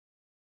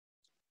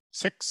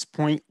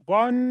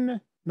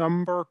6.1,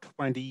 number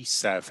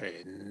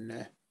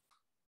 27.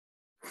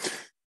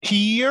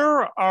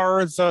 Here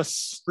are the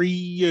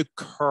three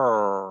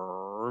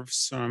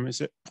curves.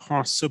 Is it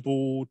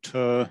possible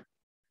to,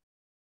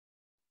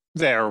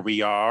 there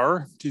we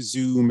are, to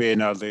zoom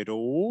in a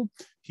little.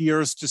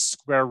 Here's the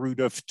square root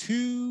of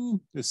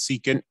 2, the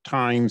secant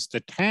times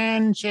the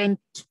tangent,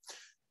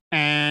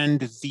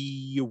 and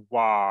the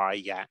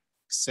y-axis.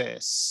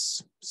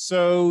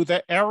 So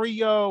the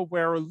area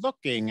we're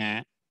looking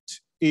at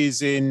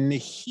is in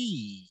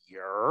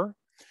here,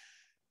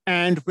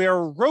 and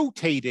we're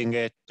rotating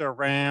it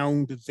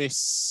around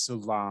this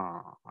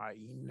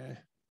line.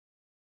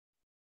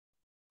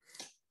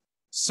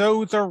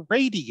 So the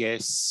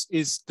radius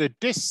is the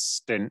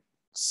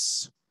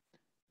distance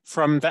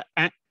from the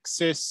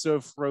axis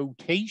of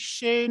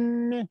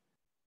rotation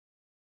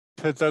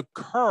to the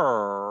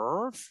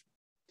curve,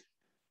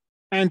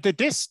 and the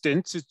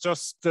distance is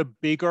just the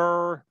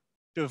bigger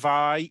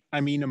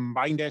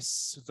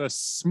minus the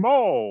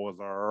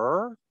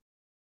smaller.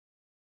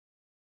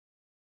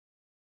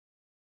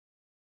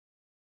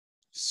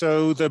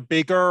 So the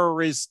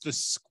bigger is the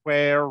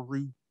square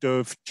root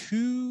of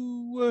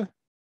 2.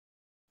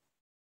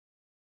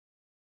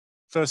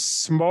 The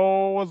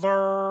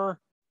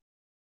smaller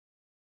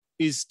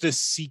is the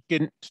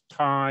secant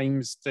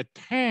times the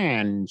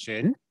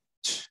tangent.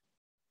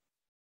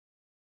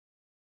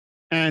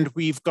 And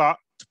we've got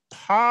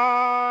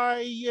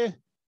pi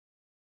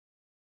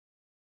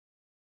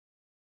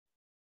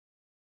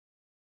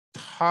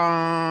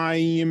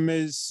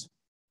times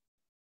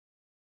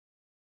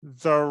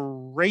the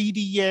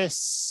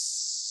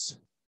radius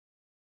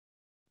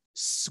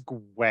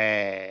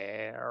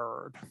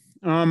squared.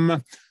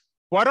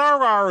 What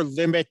are our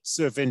limits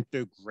of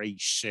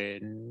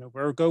integration?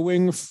 We're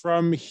going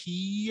from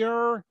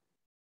here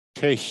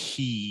to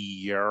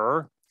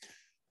here.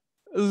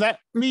 Let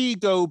me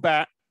go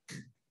back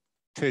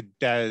to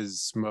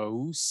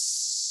Desmos.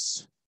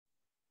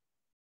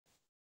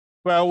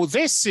 Well,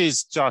 this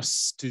is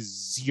just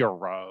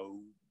 0,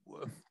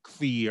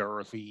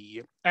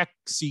 clearly.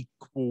 X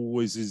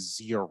equals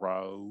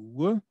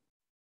 0.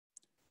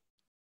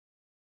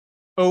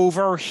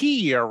 Over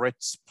here,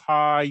 it's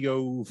pi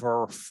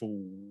over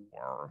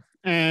 4.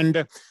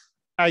 And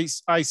I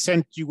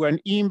sent you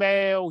an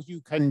email. You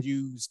can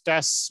use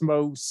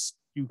Desmos.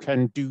 You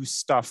can do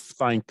stuff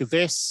like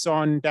this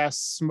on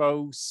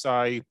Desmos.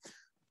 I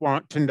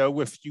want to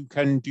know if you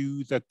can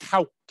do the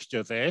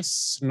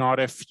calculus, not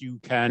if you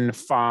can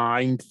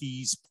find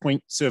these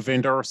points of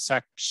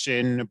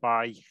intersection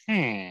by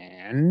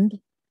hand.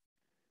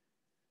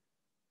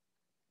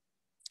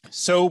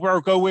 So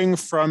we're going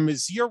from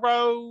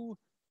 0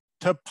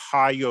 to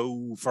pi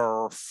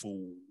over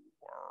 4.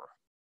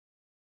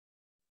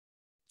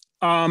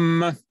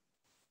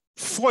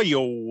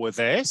 FOIL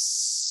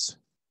this.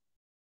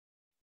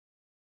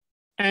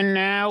 And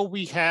now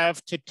we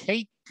have to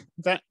take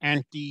the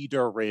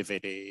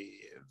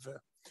antiderivative.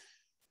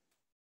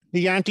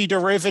 The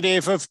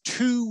antiderivative of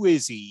 2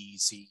 is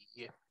easy,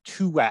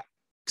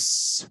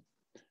 2x.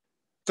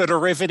 The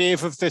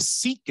derivative of the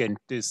secant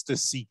is the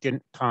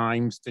secant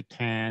times the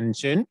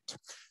tangent.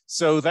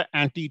 So the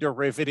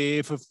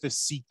antiderivative of the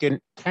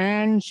secant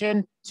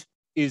tangent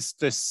is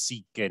the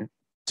secant.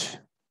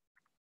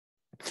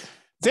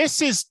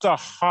 This is the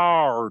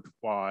hard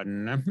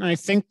one. I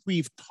think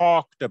we've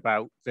talked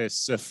about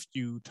this a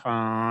few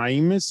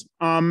times.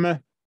 But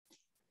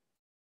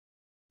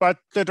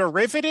the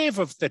derivative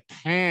of the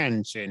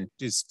tangent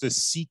is the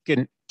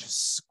secant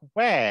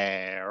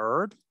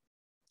squared.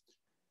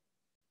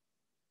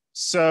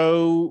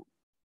 So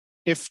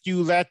if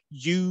you let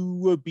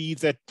u be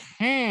the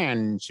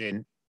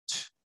tangent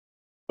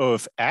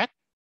of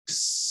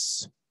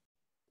x,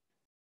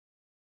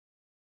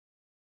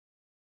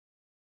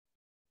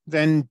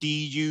 then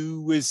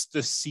du is the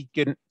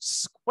secant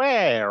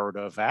squared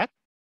of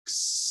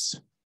x.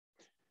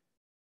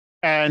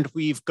 And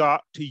we've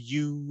got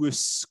u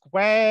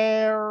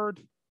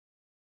squared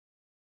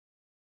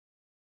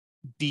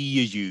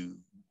du.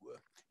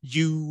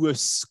 U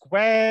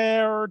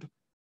squared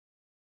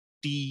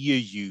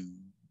du.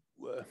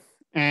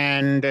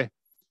 And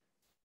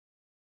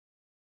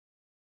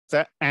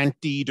the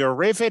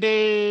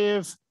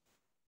antiderivative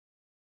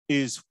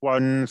is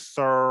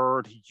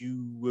 1/3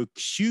 u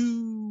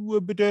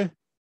cubed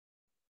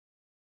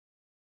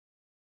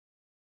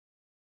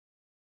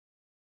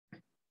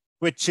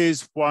which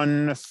is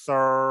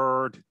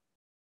 1/3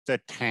 the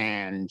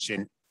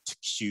tangent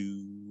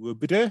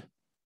cubed.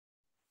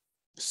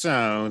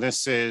 So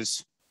this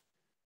is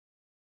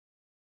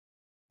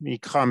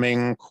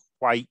becoming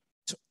quite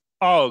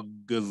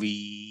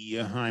ugly,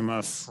 I'm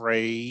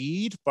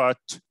afraid, but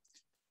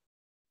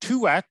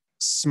 2x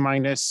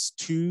minus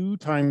 2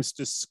 times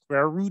the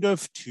square root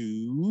of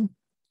 2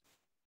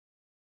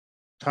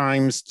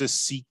 times the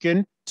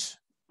secant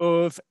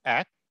of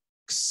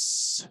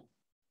x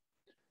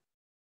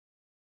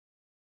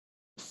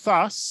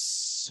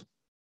thus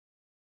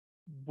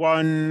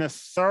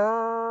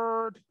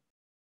 1/3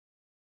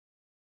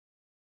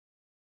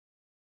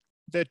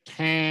 the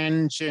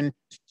tangent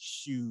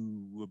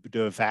cubed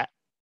of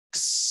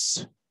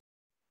x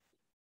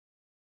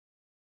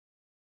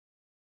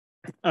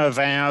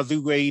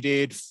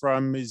evaluated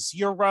from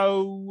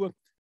 0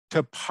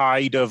 to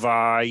pi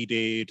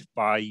divided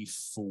by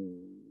 4.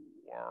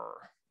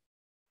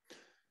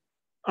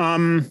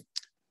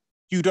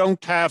 You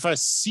don't have a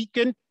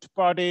secant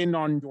button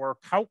on your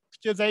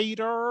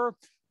calculator,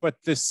 but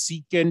the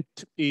secant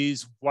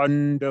is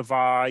 1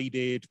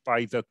 divided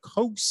by the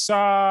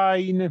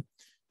cosine.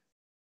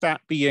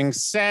 That being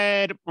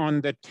said,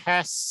 on the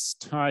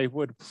test, I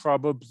would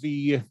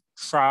probably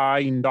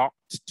try not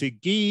to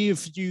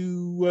give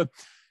you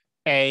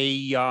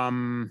a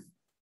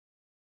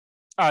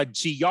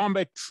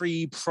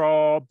geometry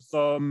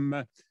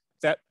problem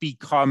that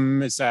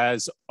becomes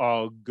as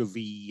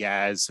ugly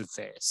as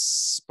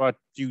this, but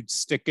you'd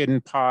stick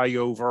in pi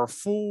over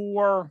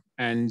 4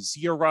 and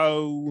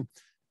 0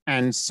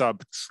 and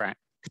subtract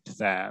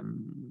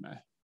them.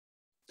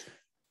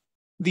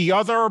 The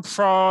other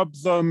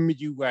problem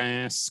you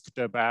asked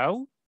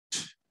about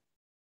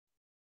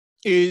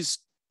is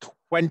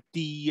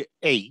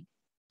 28.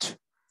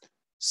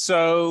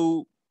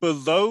 So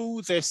below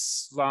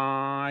this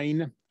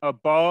line,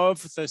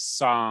 above the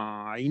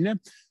sign,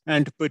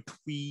 and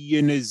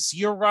between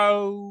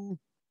 0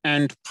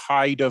 and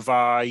pi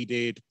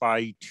divided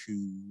by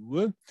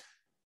 2,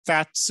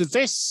 that's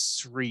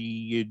this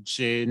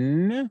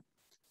region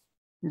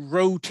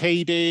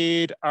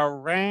rotated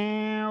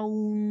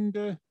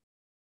around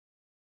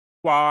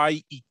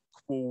y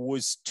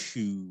equals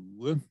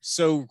 2.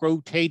 So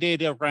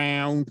rotated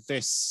around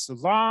this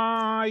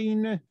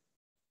line.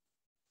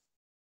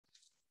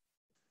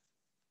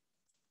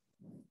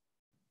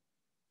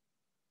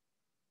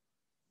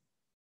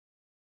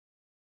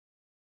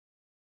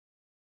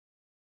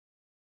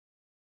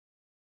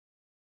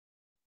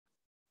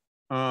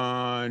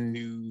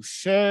 New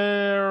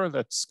share,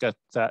 let's get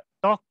that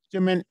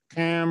document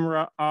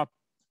camera up.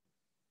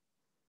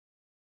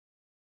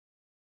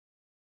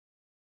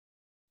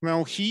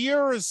 Well,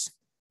 here's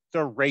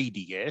the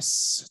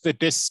radius, the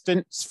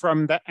distance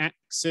from the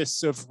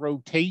axis of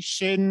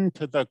rotation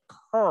to the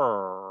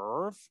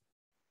curve.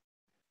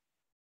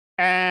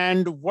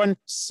 And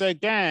once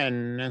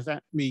again,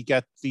 let me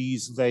get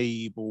these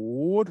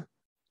labeled.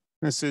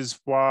 This is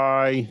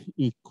y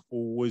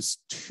equals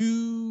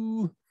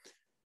 2.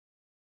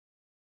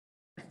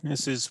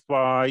 This is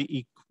y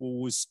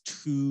equals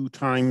 2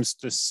 times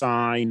the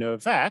sine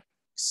of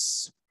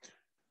x.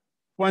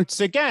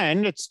 Once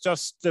again, it's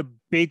just the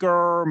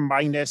bigger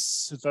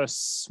minus the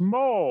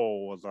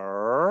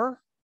smaller.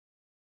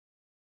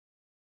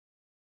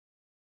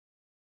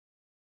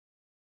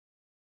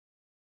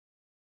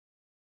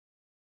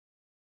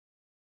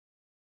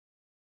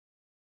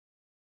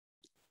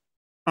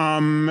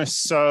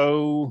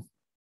 So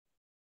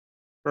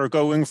we're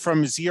going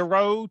from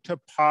 0 to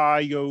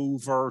pi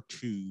over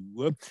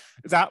 2.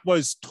 That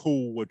was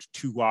told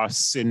to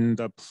us in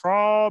the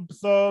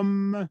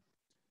problem.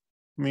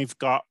 We've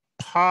got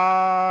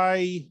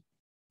pi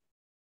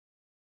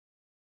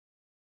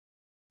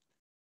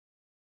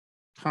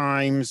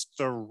times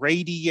the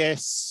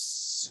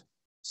radius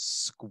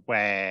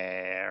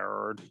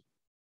squared.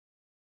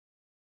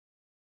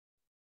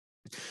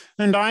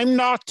 And I'm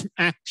not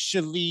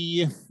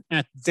actually,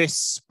 at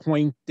this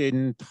point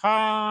in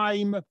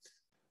time,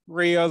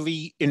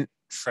 really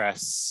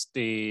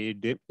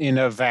interested in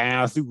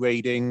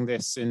evaluating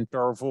this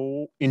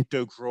integral.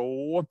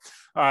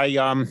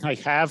 I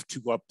have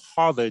to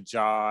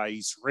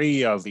apologize,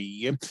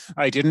 really.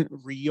 I didn't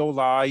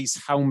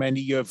realize how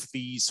many of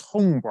these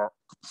homework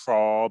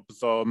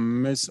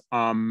problems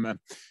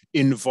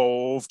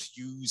involved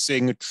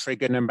using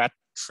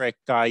trigonometric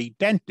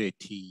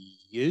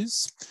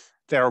identities.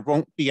 There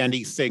won't be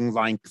anything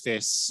like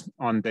this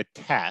on the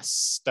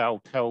test. I'll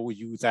tell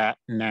you that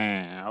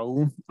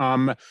now.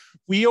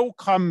 We'll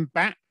come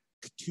back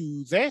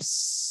to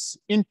this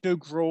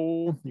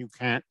integral. You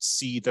can't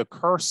see the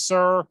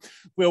cursor.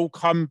 We'll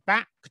come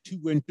back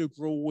to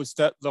integrals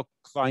that look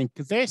like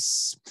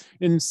this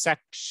in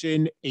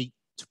section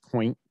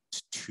 8.2.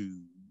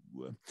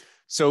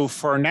 So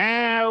for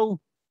now,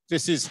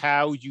 this is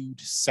how you'd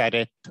set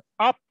it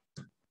up.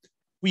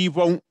 We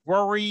won't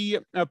worry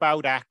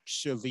about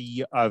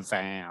actually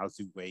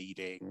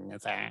evaluating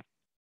that.